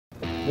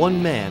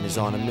one man is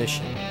on a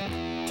mission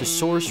to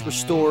source,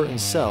 restore,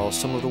 and sell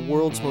some of the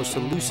world's most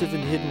elusive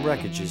and hidden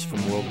wreckages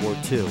from World War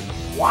II.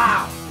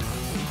 Wow!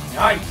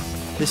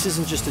 Nice! This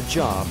isn't just a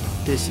job,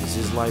 this is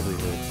his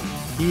livelihood.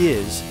 He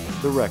is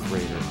the Wreck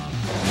Raider.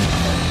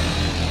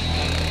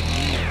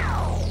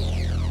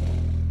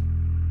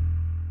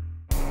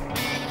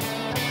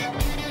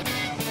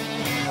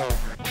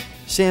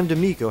 Sam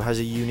D'Amico has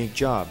a unique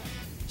job,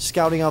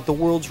 scouting out the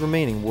world's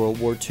remaining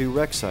World War II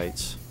wreck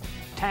sites.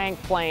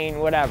 Tank, plane,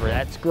 whatever,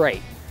 that's great.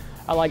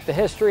 I like the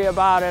history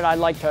about it, I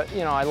like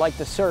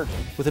to search.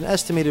 With an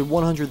estimated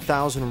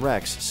 100,000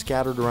 wrecks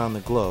scattered around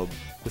the globe,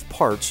 with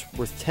parts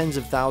worth tens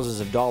of thousands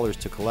of dollars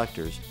to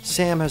collectors,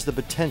 Sam has the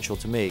potential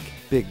to make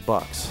big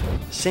bucks.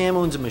 Sam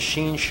owns a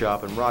machine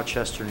shop in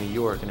Rochester, New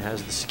York, and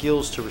has the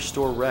skills to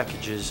restore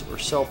wreckages or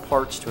sell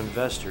parts to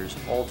investors,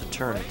 all to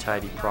turn a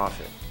tidy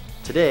profit.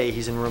 Today,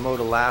 he's in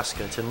remote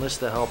Alaska to enlist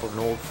the help of an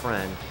old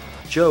friend.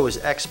 Joe is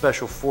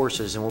ex-Special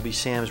Forces and will be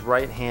Sam's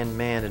right-hand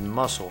man and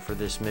muscle for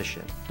this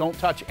mission. Don't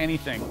touch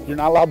anything. You're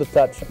not allowed to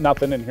touch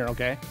nothing in here,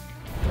 okay?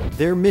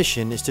 Their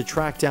mission is to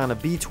track down a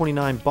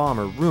B-29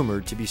 bomber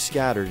rumored to be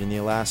scattered in the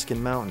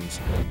Alaskan mountains.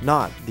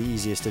 Not the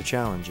easiest of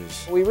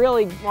challenges. We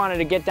really wanted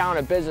to get down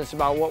to business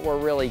about what we're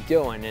really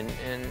doing,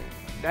 and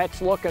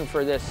that's looking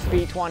for this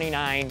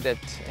B-29 that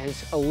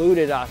has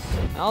eluded us.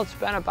 Well, it's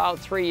been about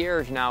 3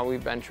 years now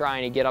we've been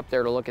trying to get up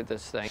there to look at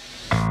this thing.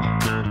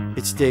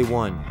 It's day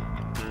one.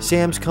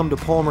 Sam's come to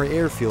Palmer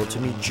Airfield to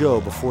meet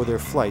Joe before their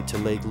flight to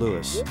Lake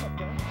Lewis,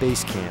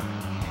 base camp.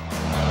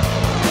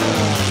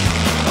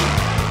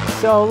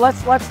 So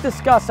let's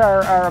discuss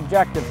our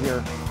objective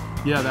here.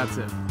 Yeah, that's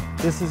it.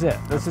 This is it.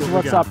 This is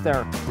what what's up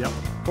there. Yep.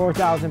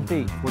 4,000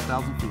 feet.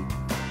 4,000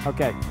 feet.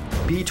 Okay.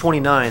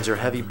 B-29s are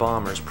heavy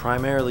bombers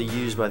primarily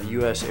used by the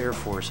U.S. Air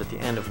Force at the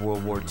end of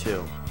World War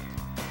II.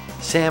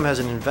 Sam has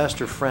an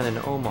investor friend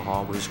in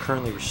Omaha who is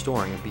currently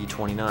restoring a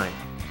B-29.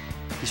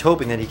 He's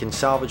hoping that he can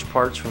salvage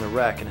parts from the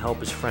wreck and help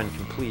his friend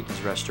complete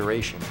his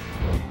restoration.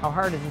 How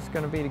hard is this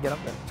going to be to get up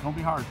there? It's gonna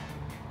be hard.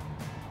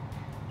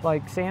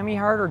 Like Sammy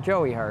hard or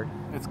Joey hard?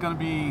 It's gonna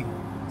be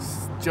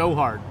Joe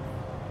hard.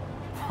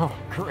 Oh,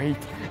 great.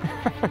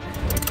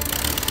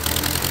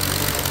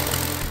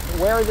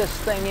 Where this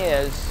thing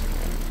is,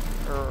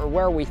 or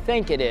where we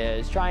think it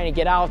is, trying to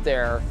get out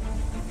there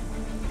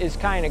is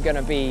kind of going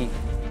to be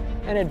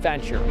an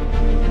adventure.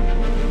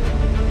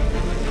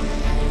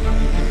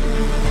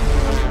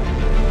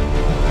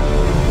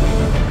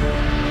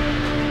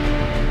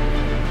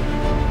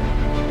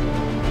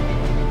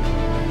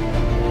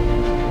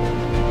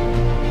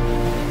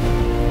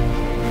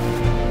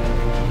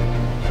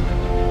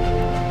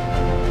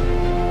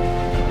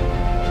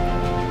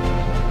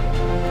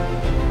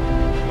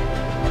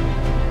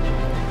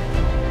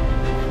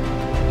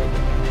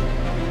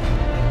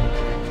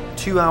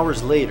 2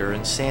 hours later,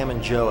 and Sam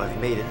and Joe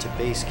have made it to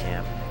base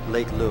camp,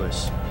 Lake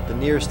Lewis, the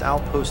nearest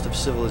outpost of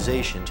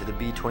civilization to the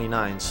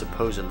B-29's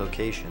supposed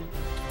location.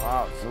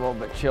 Wow, it's a little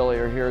bit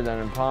chillier here than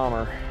in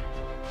Palmer.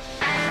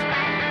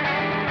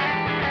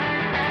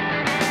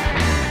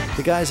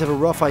 The guys have a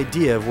rough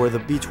idea of where the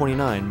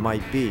B-29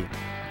 might be.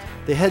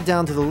 They head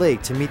down to the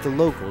lake to meet the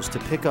locals to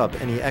pick up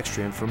any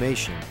extra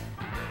information.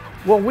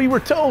 Well, we were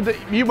told that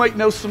you might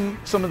know some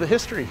of the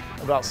history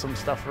about some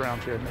stuff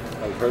around here.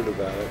 I've heard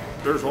about it.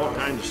 There's all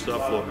kinds of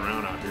stuff floating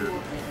around out here.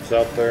 It's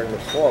out there in the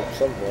swamp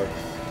somewhere.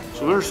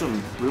 So there's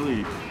some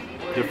really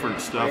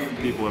different stuff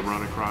people have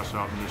run across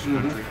out in this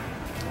country.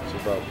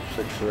 It's about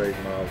 6 or 8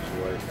 miles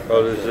away.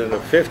 Oh, it was in the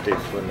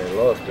 50s when they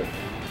lost it.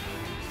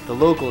 The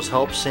locals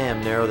help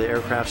Sam narrow the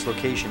aircraft's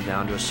location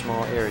down to a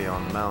small area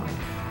on the mountain.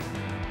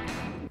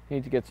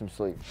 Need to get some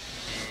sleep.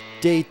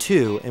 Day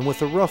 2, and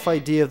with a rough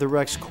idea of the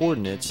wreck's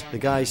coordinates, the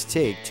guys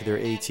take to their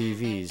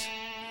ATVs.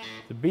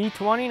 The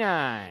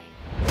B-29.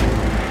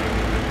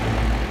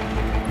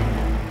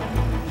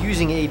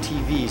 Using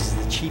ATVs is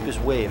the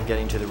cheapest way of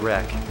getting to the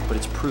wreck, but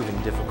it's proving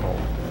difficult.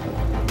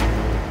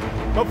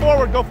 Go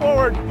forward, go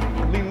forward.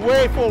 Lean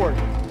way forward.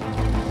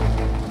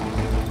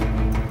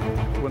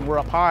 When we're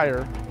up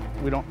higher,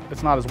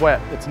 it's not as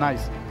wet, it's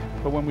nice.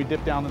 But when we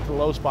dip down into the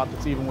low spot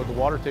that's even with the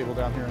water table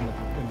down here in the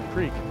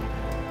creek,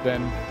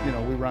 then,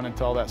 we run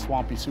into all that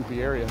swampy,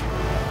 soupy area.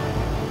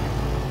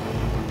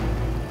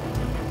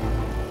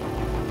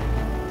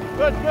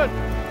 Good, good.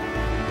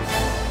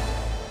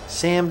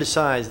 Sam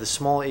decides the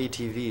small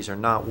ATVs are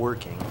not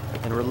working,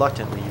 and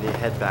reluctantly they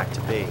head back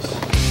to base.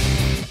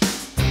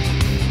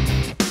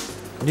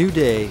 New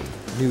day,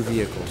 new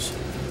vehicles.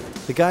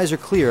 The guys are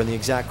clear on the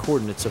exact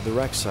coordinates of the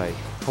wreck site.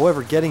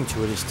 However, getting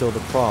to it is still the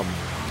problem,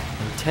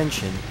 and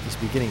tension is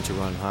beginning to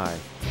run high.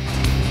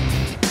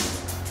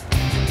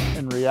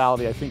 In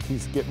reality, I think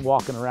he's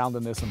walking around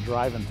in this and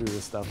driving through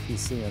this stuff.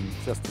 He's seeing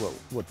just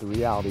what the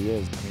reality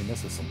is. I mean,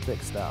 this is some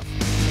thick stuff.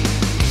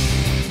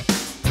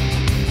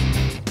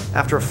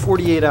 After a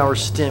 48-hour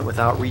stint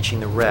without reaching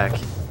the wreck,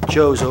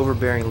 Joe's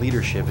overbearing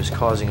leadership is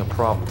causing a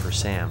problem for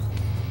Sam.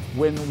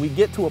 When we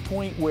get to a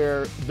point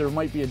where there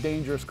might be a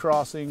dangerous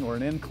crossing or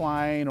an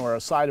incline or a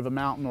side of a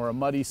mountain or a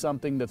muddy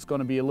something that's going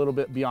to be a little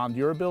bit beyond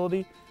your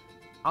ability,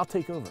 I'll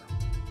take over.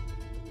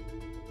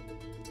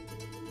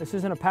 This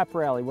isn't a pep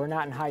rally. We're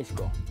not in high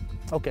school.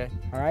 Okay.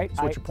 All right?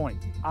 So what's your point?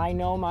 I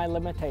know my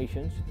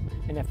limitations,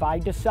 and if I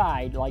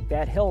decide, like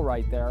that hill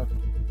right there,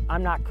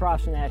 I'm not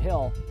crossing that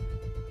hill,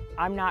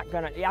 I'm not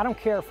gonna, I don't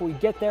care if we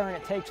get there and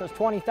it takes us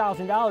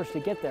 $20,000 to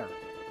get there.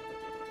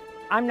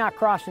 I'm not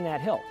crossing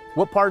that hill.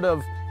 What part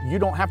of you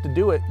don't have to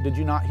do it did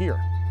you not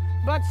hear?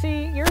 But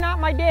see, you're not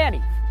my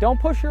daddy. Don't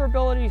push your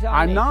abilities on me.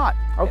 I'm not.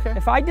 Okay.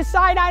 If I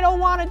decide I don't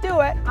want to do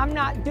it, I'm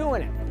not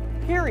doing it,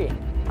 period.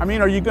 I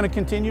mean, are you gonna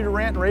continue to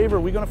rant and rave, or are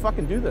we gonna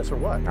fucking do this, or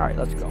what? All right,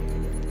 let's go.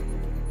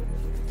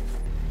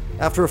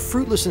 After a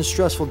fruitless and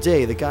stressful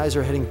day, the guys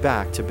are heading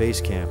back to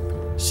base camp.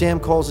 Sam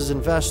calls his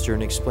investor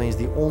and explains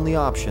the only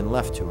option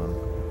left to him.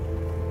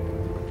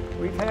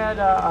 We've had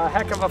a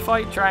heck of a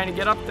fight trying to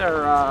get up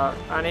there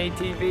on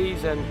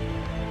ATVs, and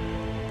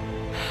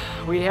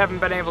we haven't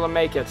been able to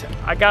make it.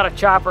 I got a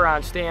chopper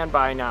on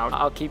standby now.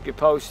 I'll keep you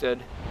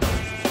posted.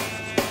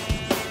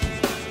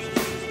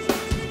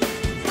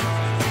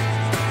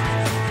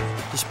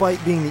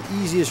 Despite being the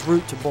easiest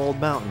route to Bald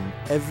Mountain,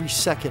 every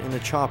second in the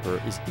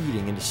chopper is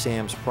eating into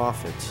Sam's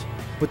profits.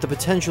 But the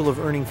potential of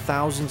earning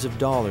thousands of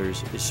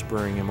dollars is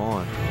spurring him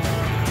on.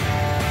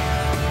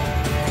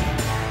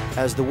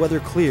 As the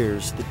weather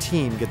clears, the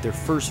team get their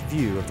first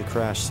view of the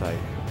crash site.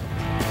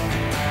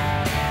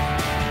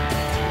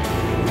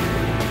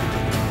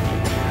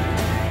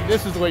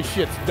 This is the way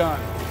shit's done.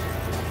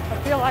 I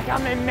feel like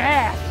I'm in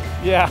mass.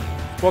 Yeah.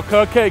 Well,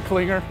 okay,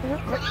 Klinger.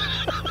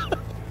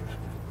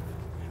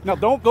 Now,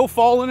 don't go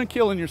falling and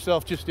killing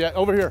yourself just yet.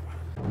 Over here.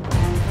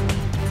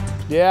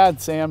 Yeah,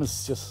 Sam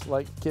is just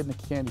like a kid in a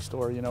candy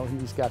store, you know.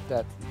 He's got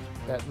that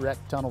wreck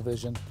tunnel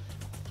vision.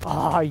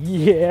 Oh,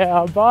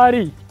 yeah,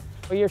 buddy.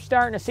 Well, you're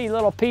starting to see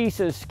little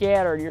pieces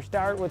scattered. You're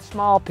starting with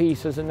small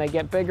pieces, and they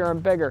get bigger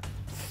and bigger.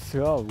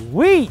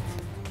 Sweet!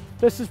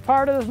 This is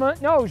part of the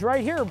nose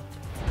right here.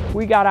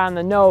 We got on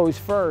the nose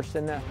first,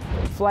 and the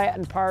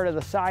flattened part of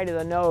the side of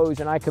the nose,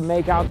 and I could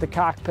make out the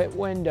cockpit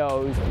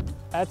windows.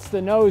 That's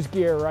the nose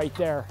gear right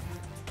there.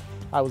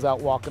 I was out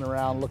walking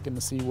around looking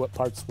to see what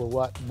parts were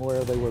what and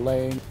where they were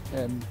laying,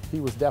 and he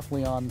was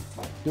definitely on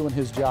doing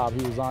his job.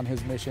 He was on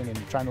his mission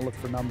and trying to look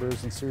for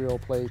numbers and serial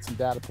plates and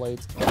data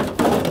plates.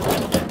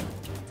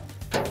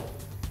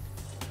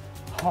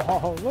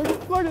 Oh,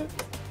 look at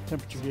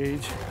Temperature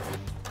gauge.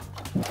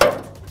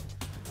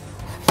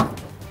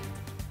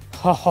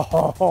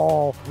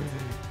 Oh,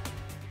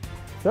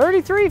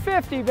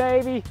 3350,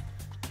 baby.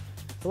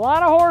 A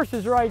lot of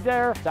horses right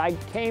there. I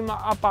came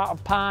up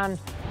upon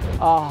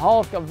a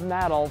hulk of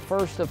metal,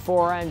 first of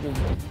 4 engines.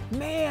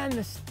 Man,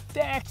 the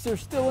stacks are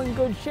still in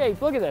good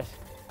shape. Look at this.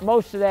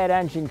 Most of that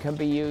engine can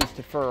be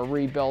used for a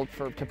rebuild,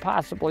 to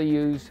possibly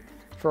use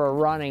for a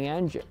running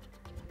engine.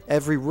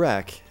 Every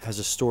wreck has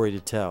a story to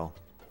tell,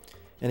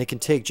 and it can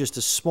take just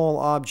a small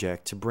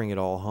object to bring it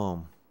all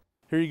home.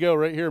 Here you go,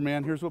 right here,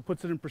 man. Here's what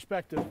puts it in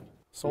perspective.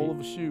 Sole of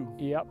a shoe.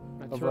 Yep,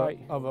 that's right.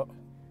 Of a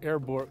air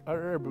boot.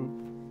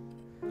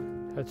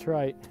 That's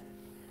right.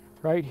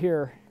 Right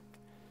here.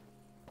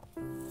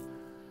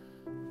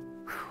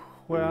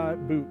 Well,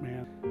 that boot,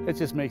 man. It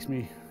just makes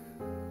me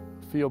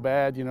feel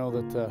bad, you know,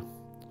 that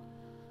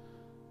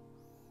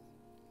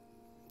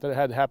it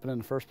had to happen in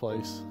the first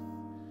place.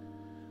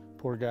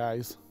 Poor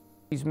guys.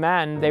 These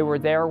men, they were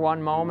there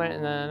one moment,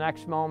 and then the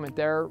next moment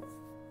they're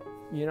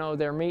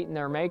meeting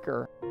their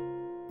maker.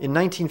 In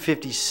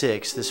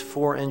 1956, this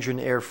 4-engine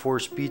Air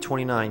Force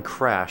B-29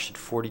 crashed at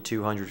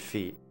 4,200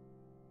 feet.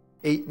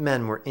 8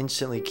 men were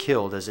instantly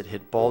killed as it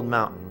hit Bald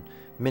Mountain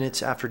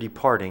minutes after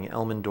departing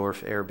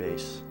Elmendorf Air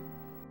Base.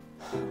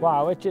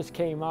 Wow, it just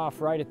came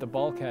off right at the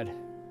bulkhead.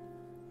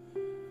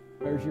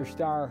 There's your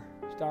star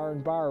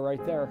and bar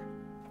right there.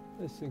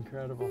 This is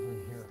incredible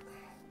in here.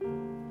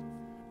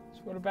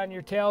 This would have been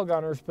your tail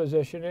gunner's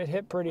position. It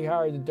hit pretty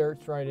hard, the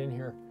dirt's right in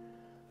here.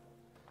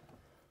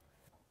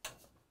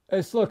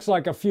 This looks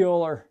like a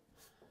fueler.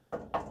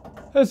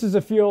 This is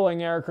a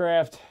fueling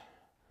aircraft.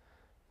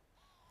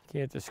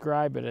 Can't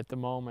describe it at the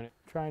moment.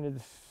 I'm trying to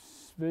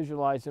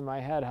visualize in my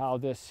head how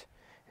this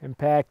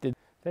impacted.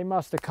 They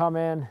must have come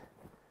in,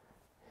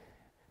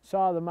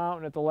 saw the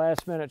mountain at the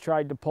last minute,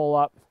 tried to pull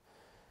up,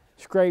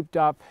 scraped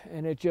up,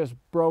 and it just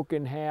broke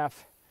in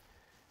half.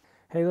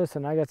 Hey,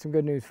 listen, I got some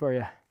good news for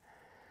you.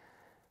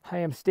 I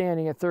am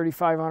standing at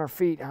 3,500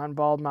 feet on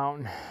Bald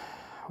Mountain.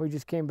 We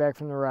just came back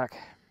from the wreck.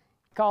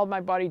 Called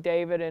my buddy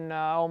David in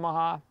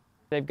Omaha.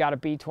 They've got a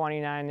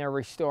B-29 they're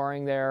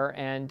restoring there,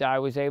 and I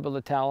was able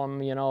to tell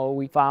him, you know,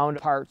 we found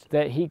parts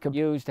that he could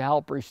use to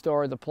help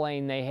restore the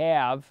plane they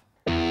have.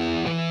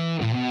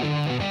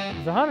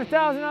 There's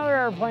 100,000 other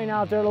airplane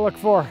out there to look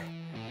for.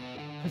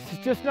 This is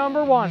just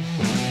number 1. I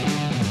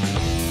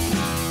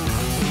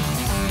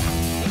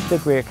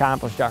think we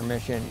accomplished our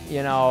mission.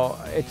 You know,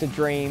 it's a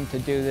dream to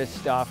do this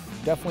stuff.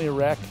 Definitely a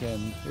wreck,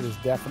 and it is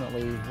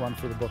definitely one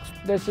for the books.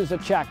 This is a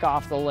check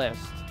off the list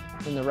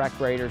in the Wreck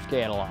Raiders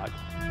catalog.